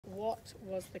what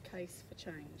was the case for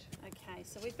change? Okay,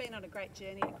 so we've been on a great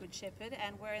journey at Good Shepherd,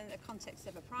 and we're in the context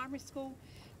of a primary school.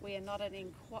 We are not a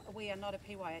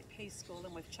PYAP school,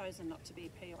 and we've chosen not to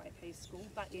be a PYAP school,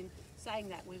 but in saying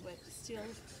that, we were still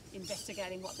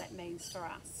investigating what that means for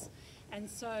us. And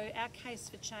so our case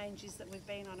for change is that we've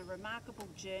been on a remarkable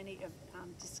journey of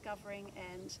discovering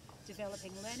and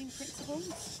developing learning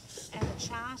principles and a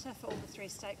charter for all the three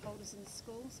stakeholders in the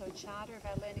school. So a charter of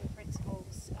our learning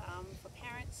principles for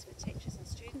parents, for teachers and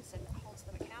students, and holds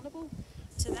them accountable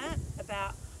to that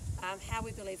about how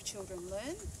we believe children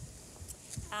learn.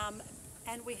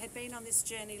 And we had been on this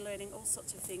journey learning all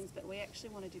sorts of things, but we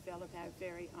actually want to develop our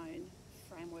very own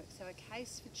framework. So a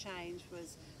case for change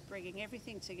was bringing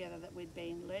everything together that we'd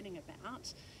been learning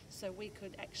about so we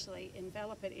could actually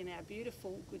envelop it in our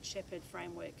beautiful Good Shepherd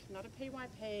framework. Not a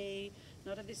PYP,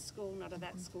 not of this school, not of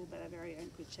that school, but our very own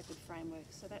Good Shepherd framework.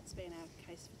 So that's been our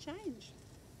case for change.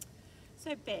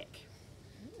 So Beck,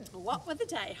 what were the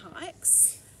day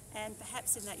hikes? And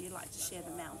perhaps in that you'd like to share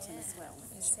the mountain as well.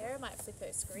 And Sarah might flip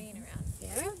her screen around.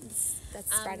 Yeah,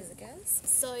 that's as bright as it goes.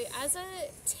 So as a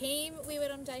team, we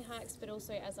went on day hikes, but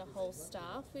also as a whole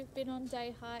staff, we've been on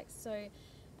day hikes. So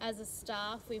as a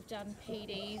staff, we've done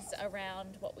PDs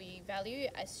around what we value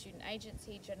as student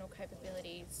agency, general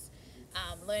capabilities,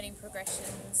 learning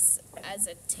progressions. As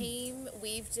a team,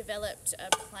 we've developed a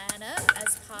planner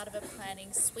as part of a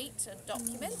planning suite of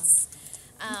documents.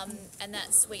 And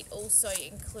that suite also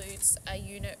includes a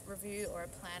unit review or a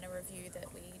planner review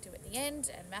that we do at the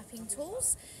end, and mapping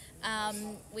tools.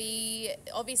 We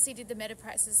obviously did the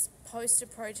Metapraxis poster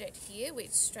project here,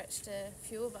 which stretched a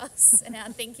few of us in our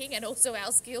thinking and also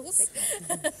our skills.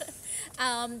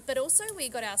 But also we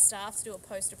got our staff to do a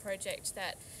poster project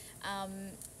that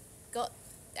got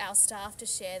our staff to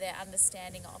share their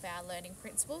understanding of our learning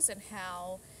principles and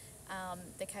how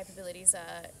the capabilities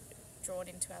are drawn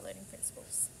into our learning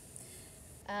principles.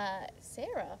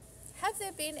 Sarah, have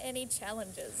there been any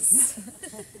challenges?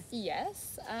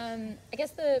 Yes. I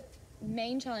guess the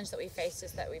main challenge that we faced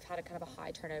is that we've had a kind of a high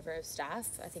turnover of staff.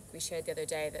 I think we shared the other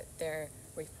day that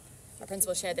our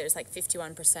principal shared there's like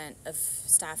 51% of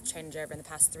staff changed over in the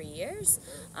past 3 years.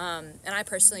 And I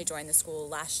personally joined the school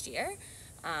last year.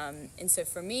 And so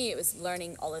for me, it was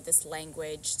learning all of this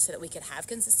language so that we could have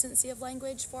consistency of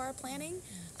language for our planning.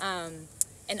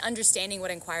 And understanding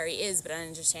what inquiry is, but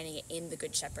understanding it in the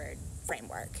Good Shepherd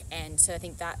framework. And so I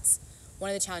think that's one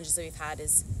of the challenges that we've had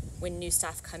is when new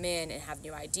staff come in and have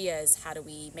new ideas, how do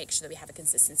we make sure that we have a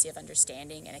consistency of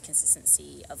understanding and a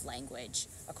consistency of language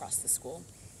across the school?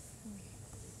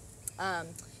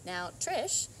 Now,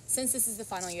 Trish, since this is the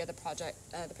final year of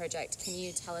the project, can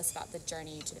you tell us about the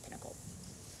journey to the pinnacle?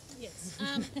 Yes.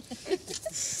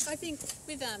 I think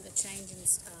with the change in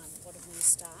what of new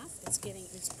staff, it's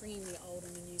bringing the old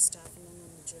and the new staff along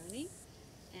on the journey,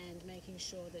 and making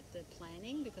sure that the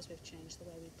planning, because we've changed the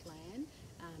way we plan,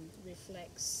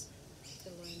 reflects the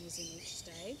learners in each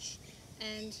stage.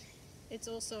 And it's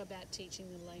also about teaching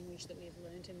the language that we've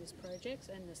learned in this project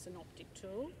and the synoptic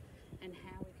tool, and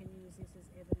how we can use this as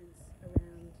evidence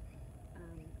around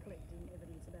collecting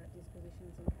evidence about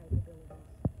dispositions and capabilities.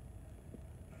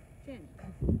 Jen,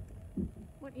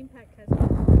 what impact has the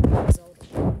result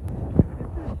of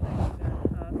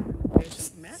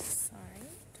Emergent map. Sorry,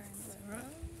 Right.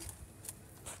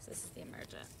 so this is the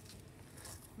emergent.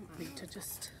 Need to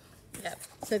just. Yep.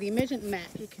 So the emergent map,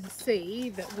 you can see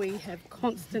that we have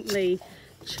constantly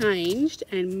changed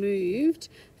and moved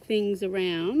things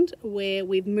around where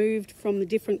we've moved from the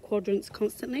different quadrants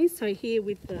constantly. So here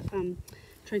with the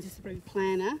transdisciplinary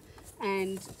planner,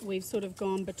 and we've sort of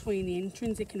gone between the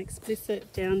intrinsic and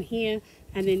explicit down here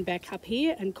and then back up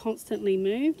here and constantly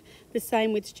moved. The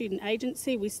same with student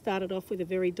agency. We started off with a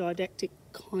very didactic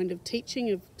kind of teaching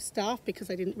of staff because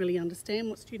they didn't really understand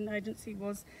what student agency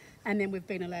was, and then we've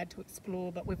been allowed to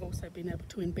explore, but we've also been able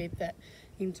to embed that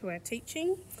into our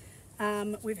teaching.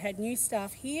 We've had new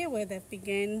staff here where they've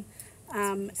begun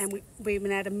and we've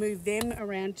been able to move them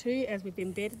around too as we've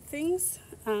embedded things.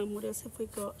 What else have we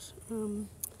got?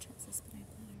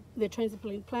 The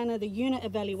transdisciplinary planner, the unit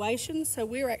evaluation. So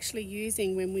we're actually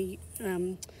using, when we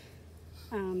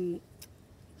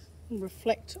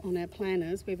reflect on our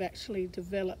planners, we've actually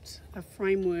developed a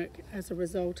framework as a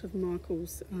result of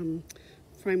Michael's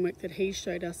framework that he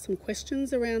showed us some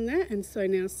questions around that, and so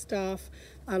now staff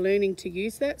are learning to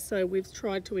use that. So we've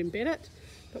tried to embed it,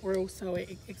 but we're also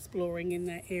exploring in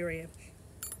that area.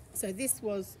 So this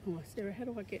was, oh Sarah, how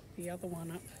do I get the other one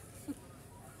up?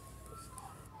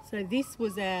 So this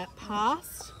was our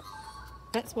past.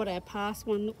 That's what our past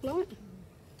one looked like.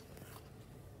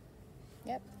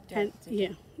 Yep. And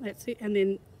yeah, that's it. And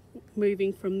then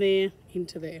moving from there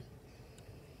into there.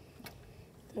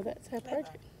 So that's our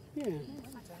project. Yeah.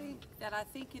 I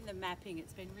think in the mapping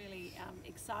it's been really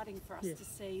exciting for us to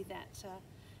see that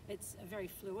it's very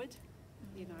fluid.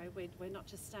 You know, we're not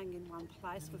just staying in one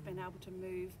place. We've been able to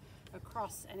move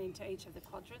across and into each of the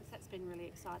quadrants. That's been really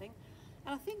exciting.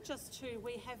 And I think just too,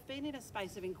 we have been in a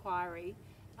space of inquiry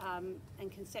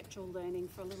and conceptual learning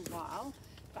for a little while,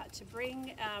 but to bring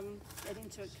it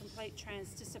into a complete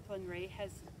transdisciplinary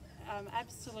has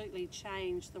absolutely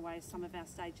changed the way some of our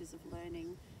stages of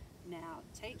learning now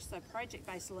teach. So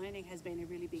project-based learning has been a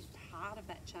really big part of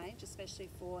that change, especially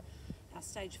for our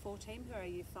stage 4 team who are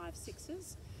year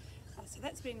 5-6s. So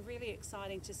that's been really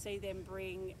exciting to see them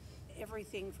bring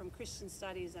everything from Christian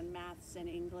studies and maths and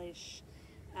English,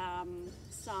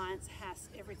 science, HAS,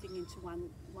 everything into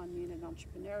one unit, an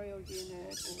entrepreneurial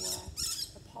unit or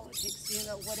a politics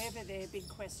unit, whatever their big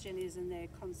question is in their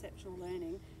conceptual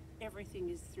learning, everything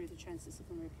is through the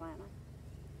transdisciplinary planner.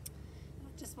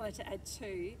 I just wanted to add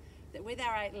too, that with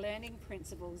our 8 learning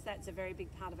principles, that's a very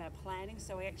big part of our planning.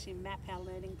 So we actually map our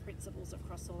learning principles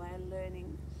across all our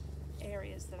learning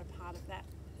areas that are part of that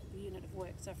unit of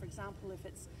work. So for example, if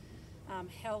it's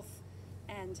health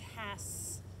and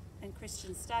HAS and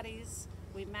Christian studies,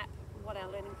 we map what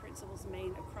our learning principles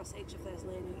mean across each of those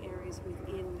learning areas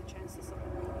within the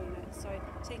transdisciplinary unit. So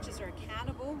teachers are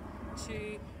accountable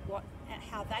to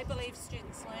how they believe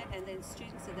students learn, and then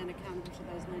students are then accountable to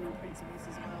those learning principles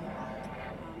as well.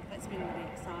 That's been really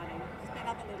exciting. There's been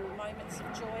other little moments of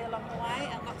joy along the way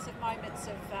and lots of moments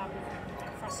of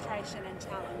frustration and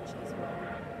challenge as well.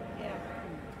 Yeah.